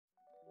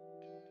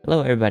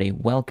Hello everybody,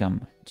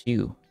 welcome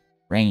to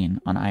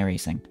Rain on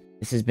iRacing.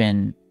 This has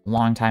been a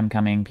long time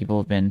coming. People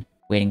have been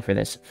waiting for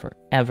this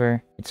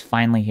forever. It's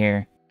finally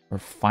here. We're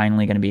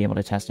finally going to be able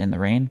to test in the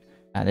rain.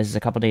 This is a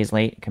couple days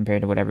late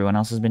compared to what everyone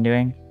else has been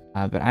doing,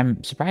 but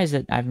I'm surprised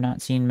that I've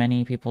not seen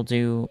many people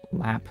do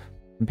lap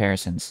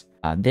comparisons.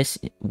 This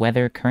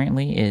weather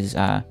currently is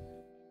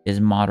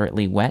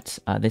moderately wet.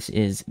 This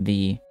is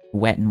the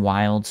Wet and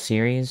Wild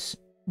series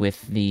with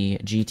the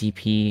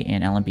GTP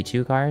and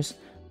LMP2 cars.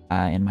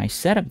 In my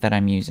setup that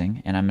I'm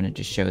using, and I'm going to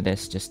just show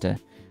this just to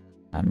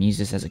use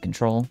this as a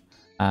control,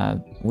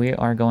 we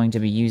are going to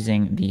be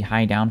using the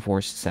high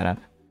downforce setup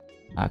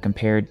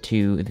compared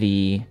to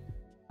the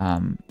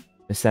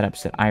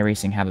setups that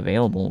iRacing have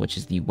available, which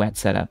is the wet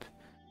setup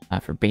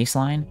for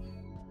baseline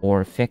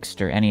or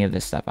fixed or any of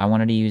this stuff. I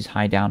wanted to use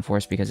high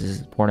downforce because this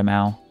is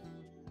Portimao,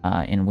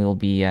 and we'll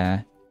be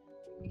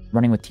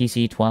running with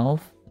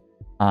TC12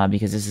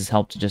 because this has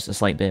helped just a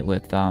slight bit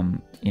with,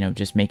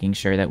 just making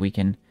sure that we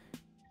can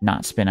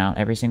not spin out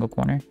every single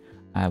corner,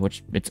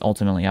 which it's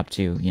ultimately up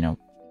to,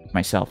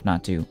 myself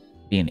not to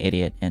be an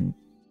idiot and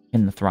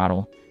pin the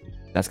throttle.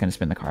 That's going to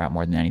spin the car out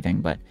more than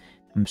anything, but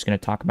I'm just going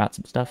to talk about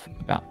some stuff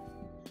about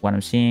what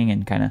I'm seeing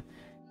and kind of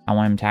how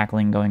I'm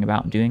tackling going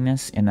about doing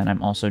this, and then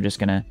I'm also just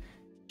going to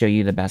show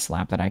you the best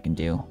lap that I can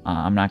do.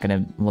 I'm not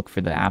going to look for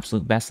the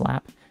absolute best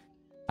lap.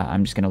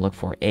 I'm just going to look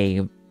for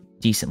a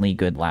decently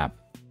good lap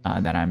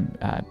that I'm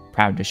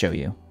proud to show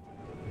you.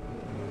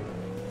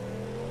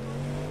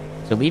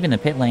 So leaving the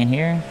pit lane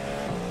here,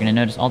 you're going to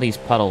notice all these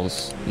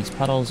puddles. These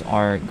puddles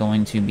are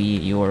going to be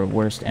your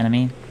worst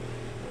enemy.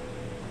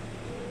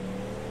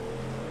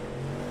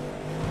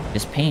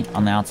 This paint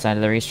on the outside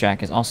of the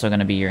racetrack is also going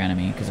to be your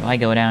enemy, because if I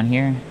go down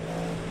here,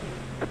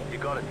 you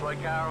got a slow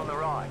car on the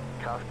right.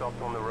 Car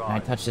stopped on the right.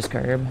 and I touch this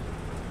curb,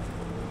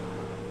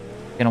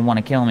 it's going to want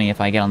to kill me if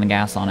I get on the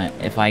gas on it.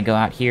 If I go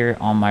out here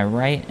on my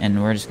right,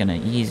 and we're just going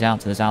to ease out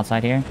to this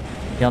outside here,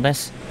 feel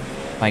this?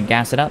 If I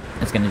gas it up,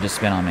 it's going to just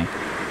spin on me.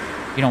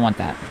 You don't want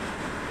that.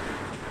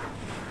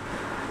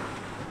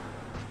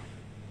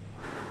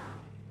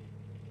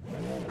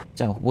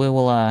 So, we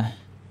will,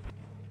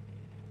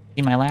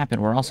 see my lap,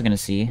 and we're also going to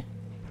see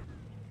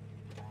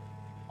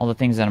all the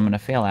things that I'm going to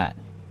fail at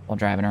while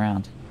driving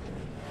around.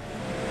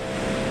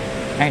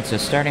 Alright, so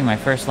starting my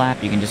first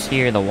lap, you can just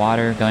hear the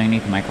water going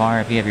underneath my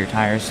car. If you have your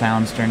tire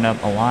sounds turned up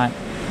a lot,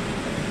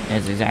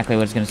 it's exactly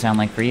what it's going to sound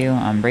like for you.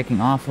 I'm braking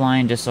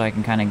offline just so I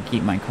can kind of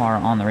keep my car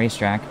on the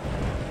racetrack.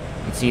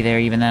 You can see there,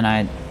 even then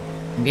I'm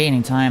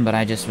gaining time, but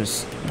I just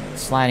was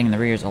sliding in the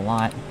rears a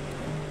lot.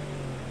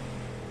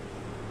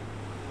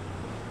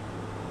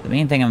 The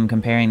main thing I'm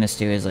comparing this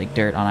to is like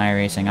dirt on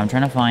iRacing. I'm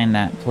trying to find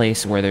that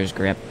place where there's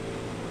grip.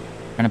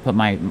 I'm trying to put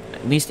my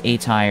at least a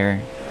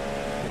tire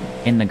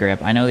in the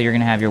grip. I know that you're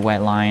going to have your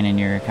wet line and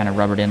your kind of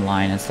rubbered in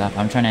line and stuff.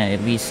 I'm trying to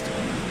at least,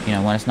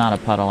 when it's not a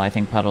puddle, I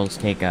think puddles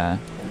take you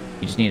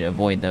just need to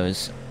avoid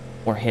those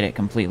or hit it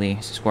completely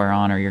square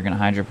on, or you're going to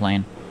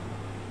hydroplane.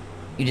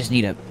 You just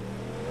need to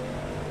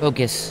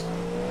focus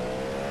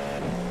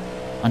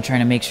on trying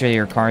to make sure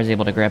your car is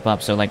able to grip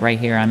up. So like right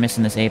here, I'm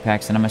missing this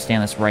apex, and I'm going to stay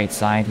on this right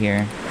side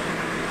here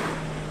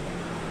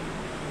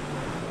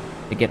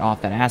to get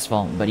off that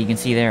asphalt. But you can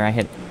see there, I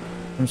hit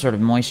some sort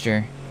of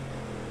moisture.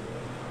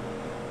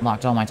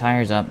 Locked all my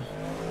tires up.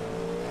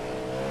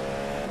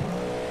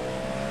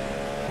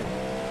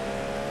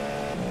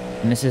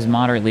 And this is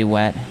moderately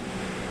wet.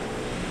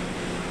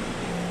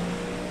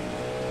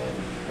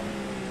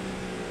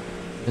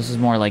 This is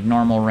more like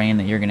normal rain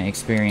that you're going to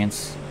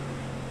experience.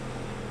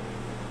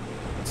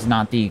 It's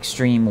not the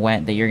extreme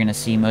wet that you're going to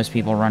see most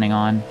people running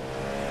on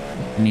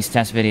in these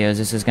test videos.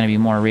 This is going to be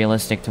more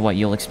realistic to what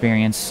you'll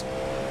experience,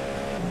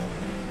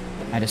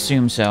 I'd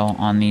assume so,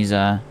 on these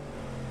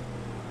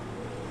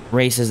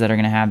races that are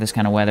going to have this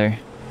kind of weather.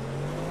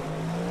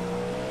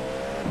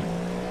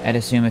 I'd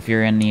assume if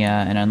you're in the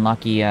an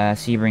unlucky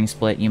Sebring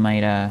split, you might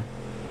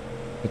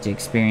get to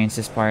experience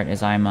this part,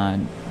 as I'm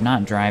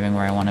not driving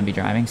where I want to be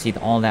driving. See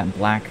all that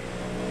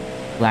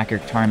blacker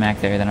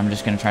tarmac there that I'm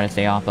just going to try to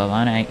stay off of.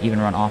 I'm going to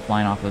even run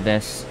offline off of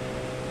this,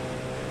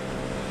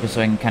 just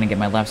so I can kind of get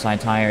my left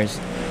side tires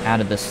out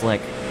of the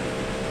slick.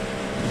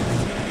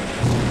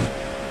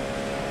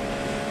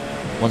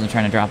 Wasn't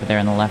trying to drop it there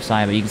on the left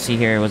side, but you can see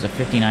here it was a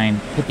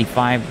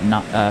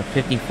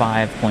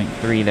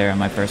 55.3 there on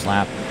my first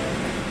lap.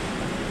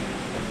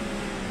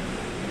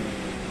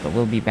 But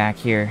we'll be back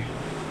here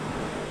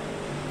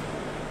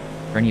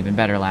for an even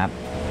better lap.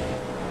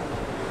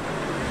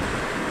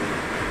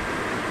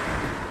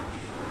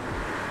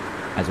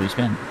 As we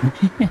spin.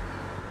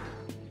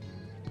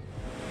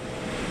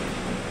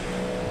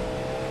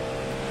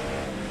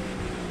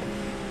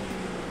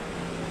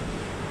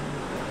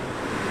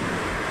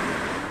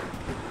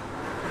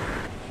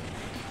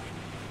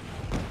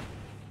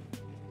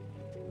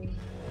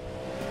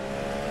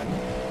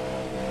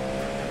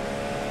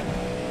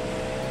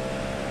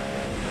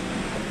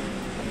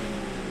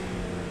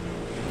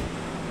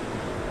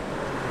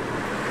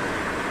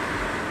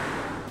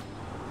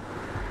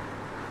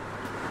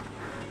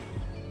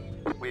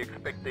 We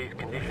expect these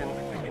conditions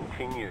to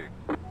continue.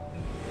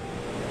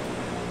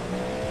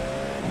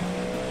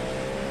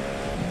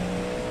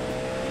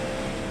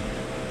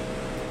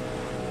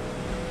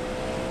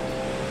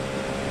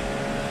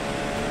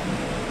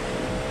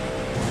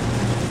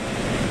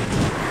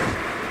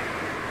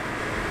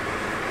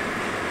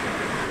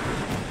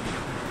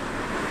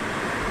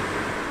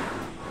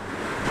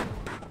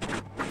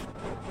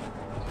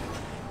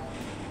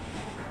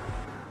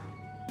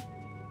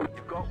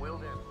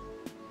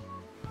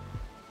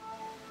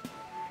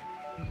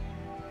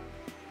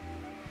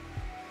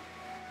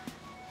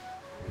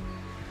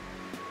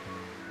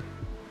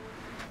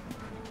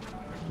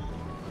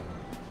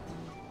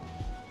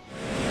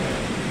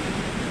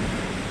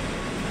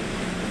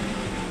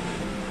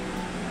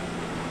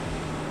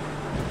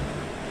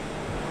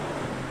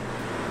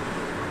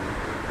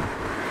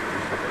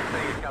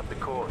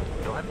 course.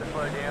 You'll have to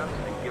slow down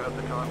and give up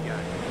the time game.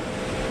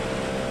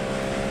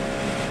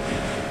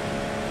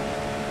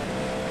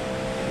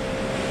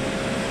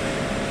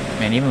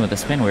 Man, even with the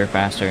spin, we were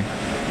faster.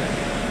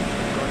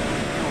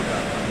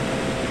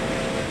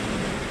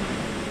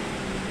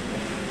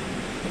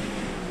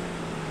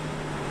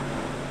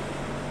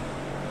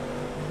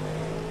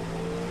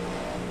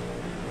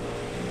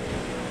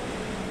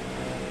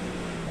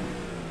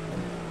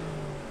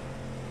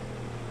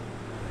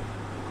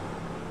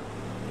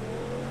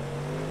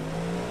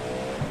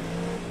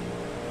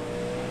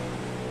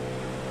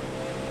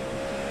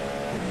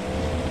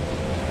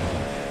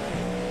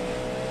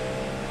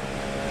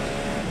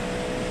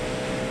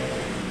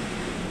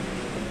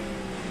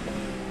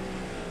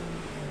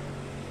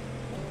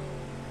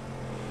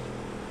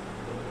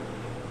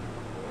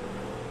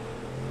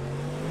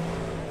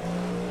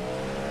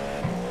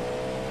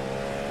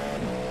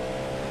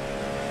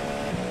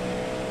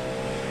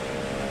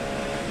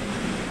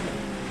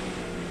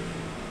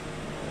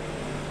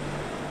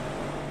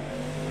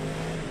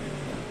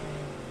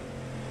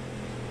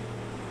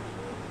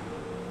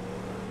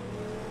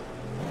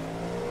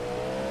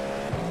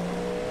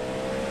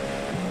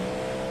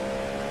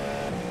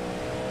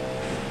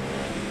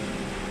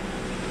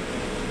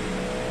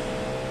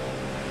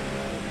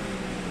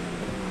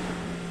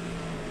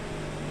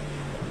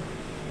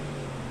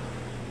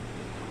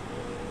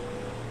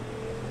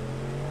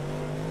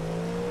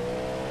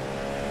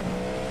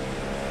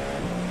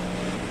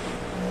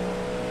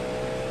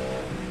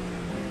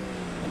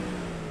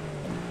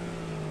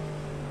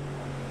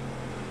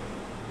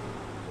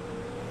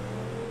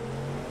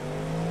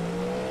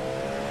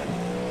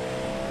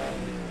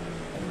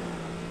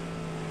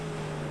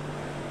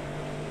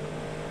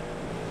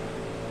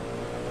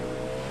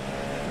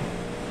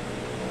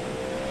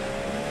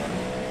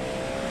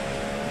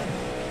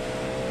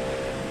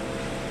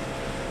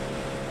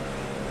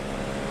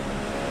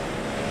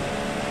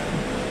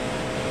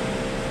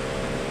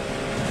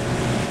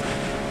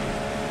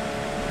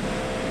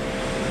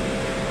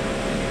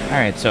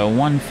 Alright, so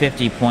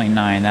 150.9,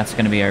 that's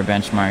going to be our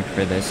benchmark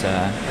for this,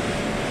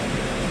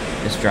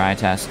 this dry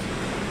test.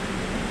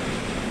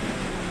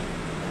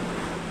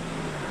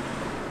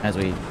 As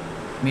we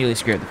immediately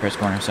screw up the first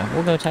corner, so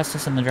we'll go test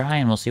this in the dry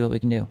and we'll see what we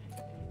can do.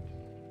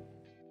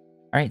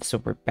 Alright,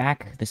 so we're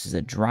back. This is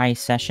a dry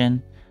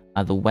session.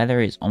 The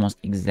weather is almost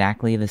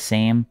exactly the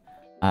same.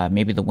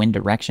 Maybe the wind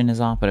direction is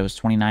off, but it was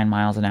 29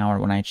 miles an hour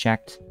when I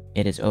checked.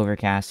 It is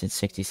overcast, it's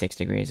 66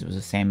 degrees. It was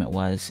the same it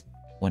was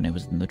when it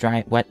was in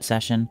the wet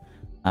session,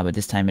 but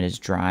this time it is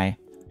dry.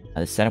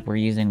 The setup we're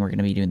using, we're going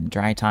to be doing the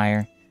dry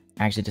tire.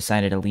 I actually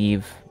decided to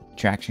leave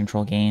traction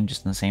control gain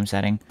just in the same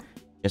setting,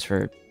 just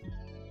for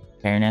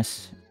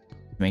fairness,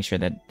 to make sure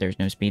that there's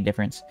no speed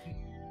difference.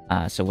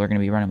 So we're going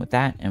to be running with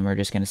that, and we're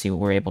just going to see what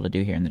we're able to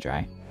do here in the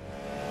dry.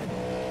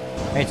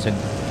 Alright, so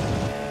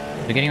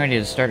we're getting ready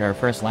to start our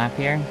first lap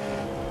here.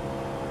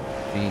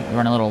 We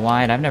run a little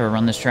wide. I've never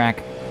run this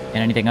track in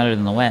anything other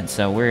than the wet,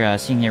 so we're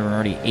seeing here we're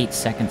already 8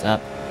 seconds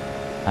up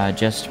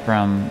just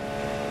from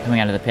coming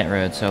out of the pit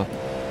road. So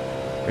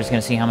we're just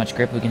going to see how much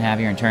grip we can have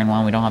here in turn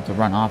 1. We don't have to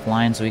run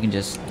offline, so we can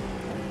just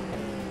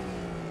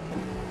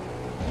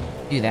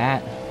do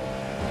that.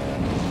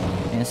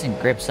 And this thing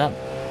grips up.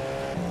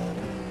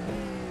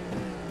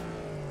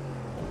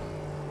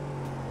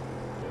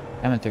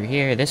 Coming through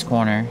here, this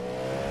corner,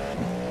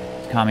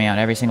 it's caught me out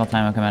every single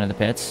time I come out of the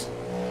pits.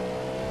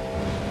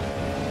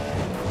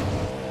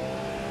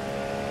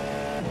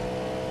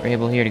 We're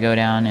able here to go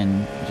down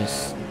and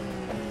just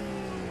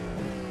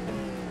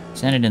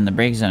send it in the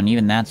brake zone.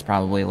 Even that's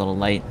probably a little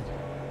light.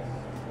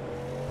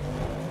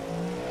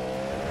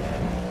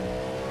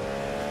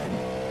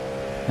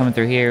 Coming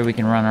through here, we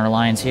can run our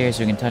lines here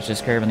so we can touch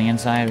this curb on the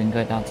inside. We can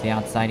go out to the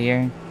outside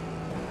here.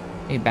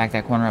 Maybe back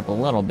that corner up a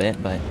little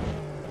bit, but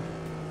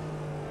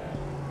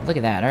look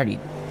at that, already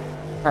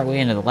partway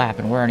into the lap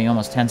and we're already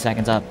almost 10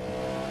 seconds up.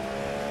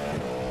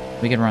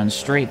 We can run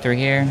straight through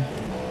here.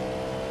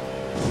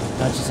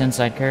 Touch this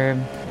inside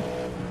curb.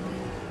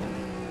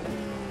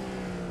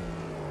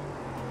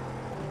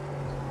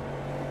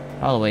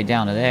 All the way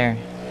down to there.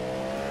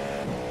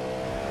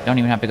 Don't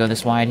even have to go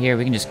this wide here.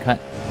 We can just cut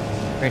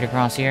straight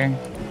across here.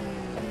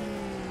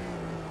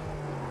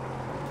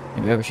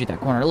 Maybe overshoot that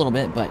corner a little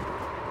bit, but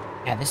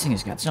yeah, this thing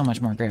has got so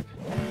much more grip.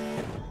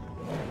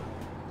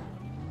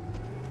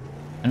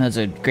 I know it's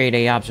a grade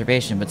A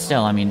observation, but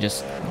still, I mean,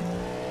 just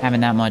having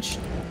that much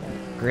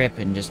grip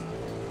and just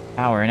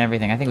power and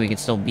everything, I think we could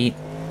still beat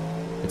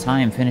the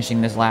time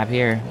finishing this lap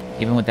here,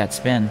 even with that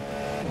spin.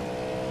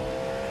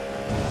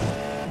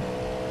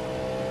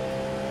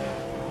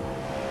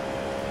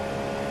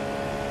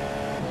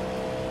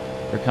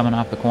 We're coming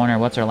off the corner.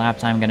 What's our lap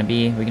time going to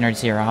be? We can already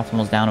see our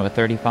optimals down to a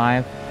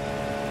 35.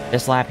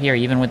 This lap here,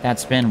 even with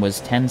that spin, was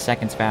 10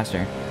 seconds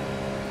faster.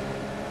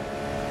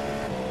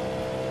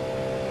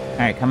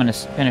 Alright, coming to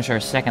finish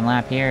our second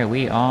lap here.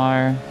 We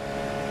are...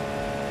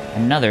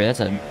 That's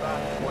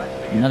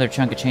another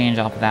chunk of change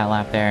off of that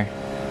lap there.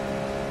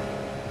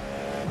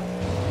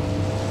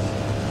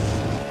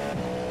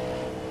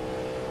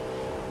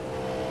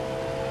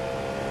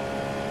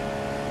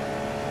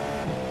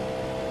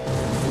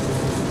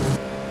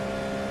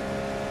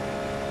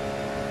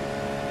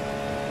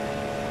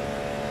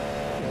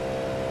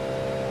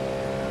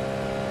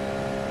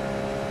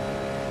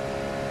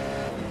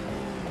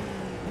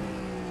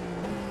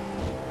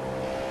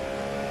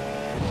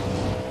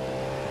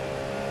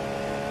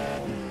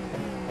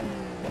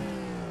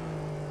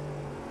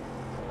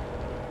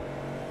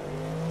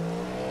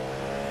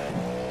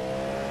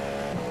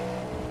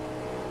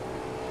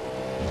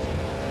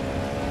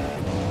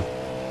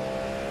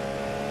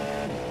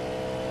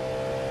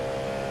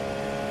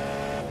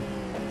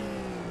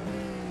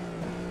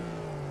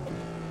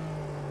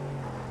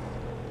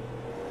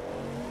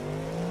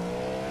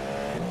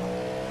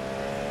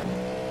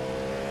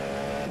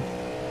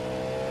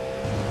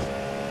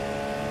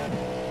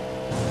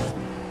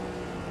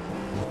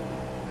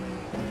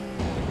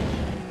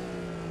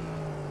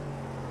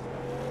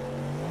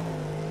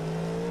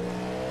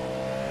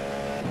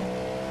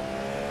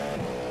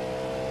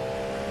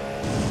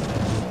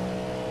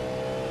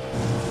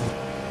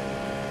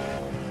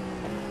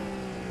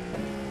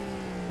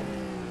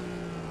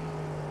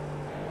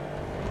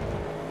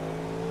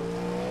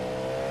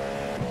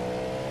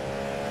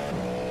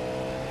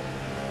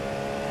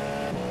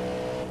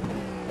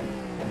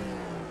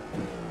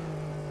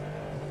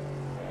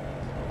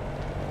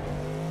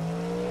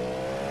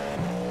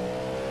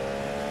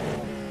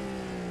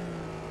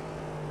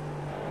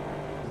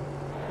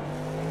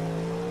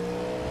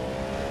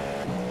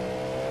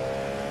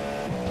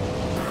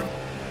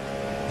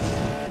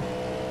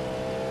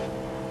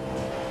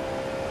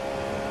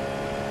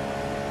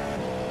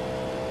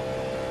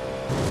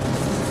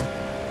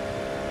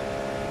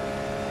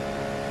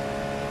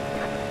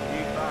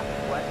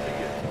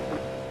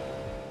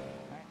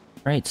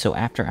 Right, so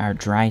after our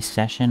dry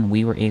session,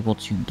 we were able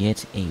to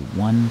get a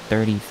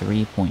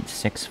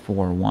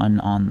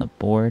 133.641 on the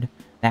board.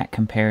 That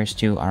compares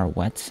to our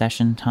wet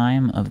session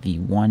time of the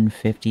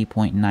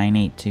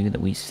 150.982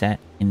 that we set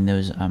in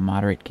those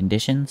moderate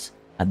conditions.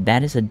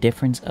 That is a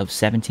difference of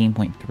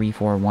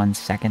 17.341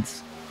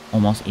 seconds,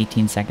 almost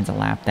 18 seconds a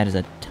lap. That is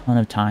a ton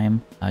of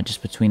time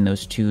just between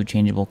those two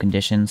changeable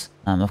conditions.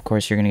 Of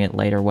course, you're going to get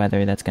lighter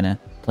weather. That's going to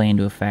play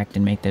into effect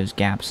and make those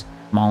gaps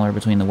smaller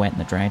between the wet and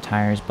the dry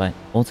tires, but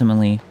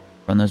ultimately,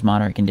 from those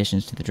moderate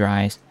conditions to the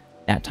dries,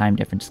 that time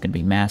difference is going to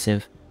be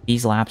massive.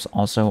 These laps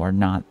also are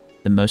not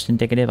the most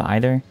indicative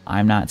either.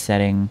 I'm not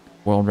setting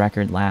world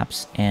record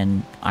laps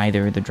in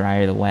either the dry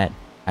or the wet.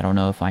 I don't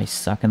know if I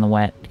suck in the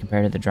wet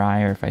compared to the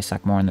dry, or if I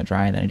suck more in the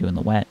dry than I do in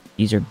the wet.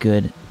 These are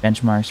good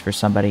benchmarks for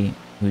somebody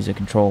who's a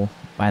control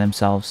by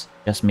themselves.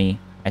 Just me,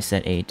 I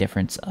set a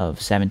difference of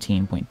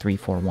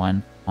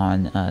 17.341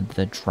 on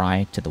the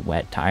dry to the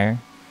wet tire.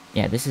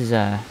 Yeah, that is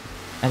a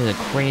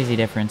crazy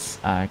difference.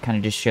 Kind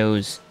of just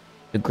shows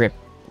the grip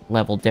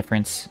level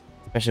difference,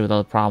 especially with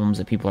all the problems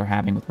that people are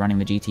having with running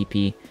the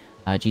GTP.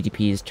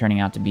 GTP is turning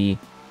out to be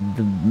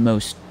the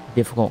most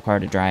difficult car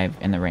to drive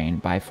in the rain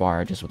by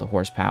far, just with the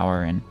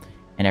horsepower and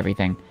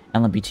everything.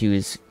 LMP2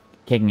 is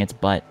kicking its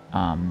butt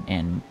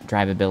in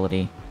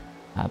drivability,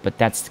 but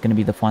that's going to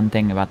be the fun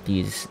thing about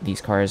these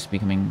cars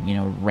becoming, you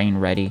know, rain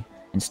ready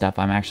and stuff.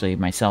 I'm actually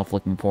myself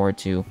looking forward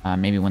to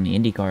maybe when the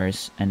Indy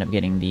cars end up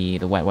getting the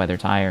wet weather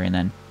tire, and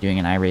then doing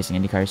an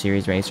iRacing IndyCar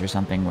Series race or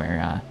something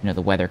where you know,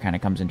 the weather kind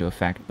of comes into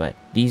effect. But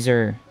these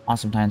are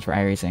awesome times for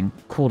iRacing.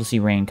 Cool to see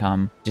rain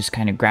come. Just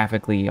kind of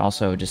graphically,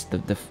 also just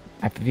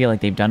I feel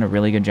like they've done a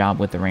really good job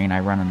with the rain. I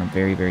run on a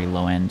very, very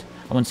low end.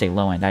 I wouldn't say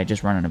low end. I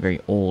just run on a very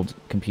old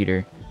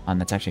computer.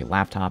 That's actually a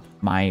laptop.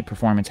 My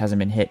performance hasn't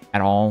been hit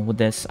at all with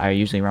this. I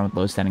usually run with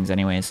low settings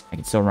anyways. I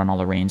can still run all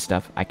the rain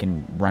stuff. I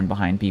can run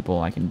behind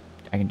people. I can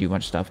do a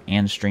bunch of stuff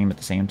and stream at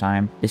the same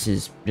time. This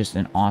is just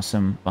an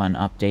awesome, fun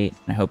update.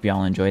 I hope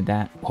y'all enjoyed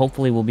that.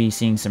 Hopefully we'll be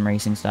seeing some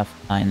racing stuff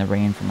in the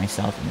rain for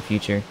myself in the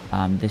future.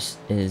 This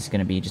is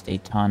going to be just a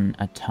ton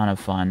of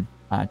fun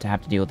to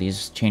have to deal with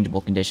these changeable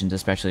conditions,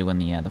 especially when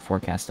the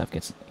forecast stuff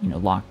gets, you know,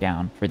 locked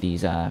down for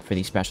these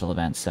special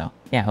events. So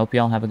yeah, hope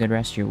y'all have a good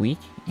rest of your week,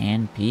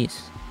 and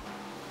peace.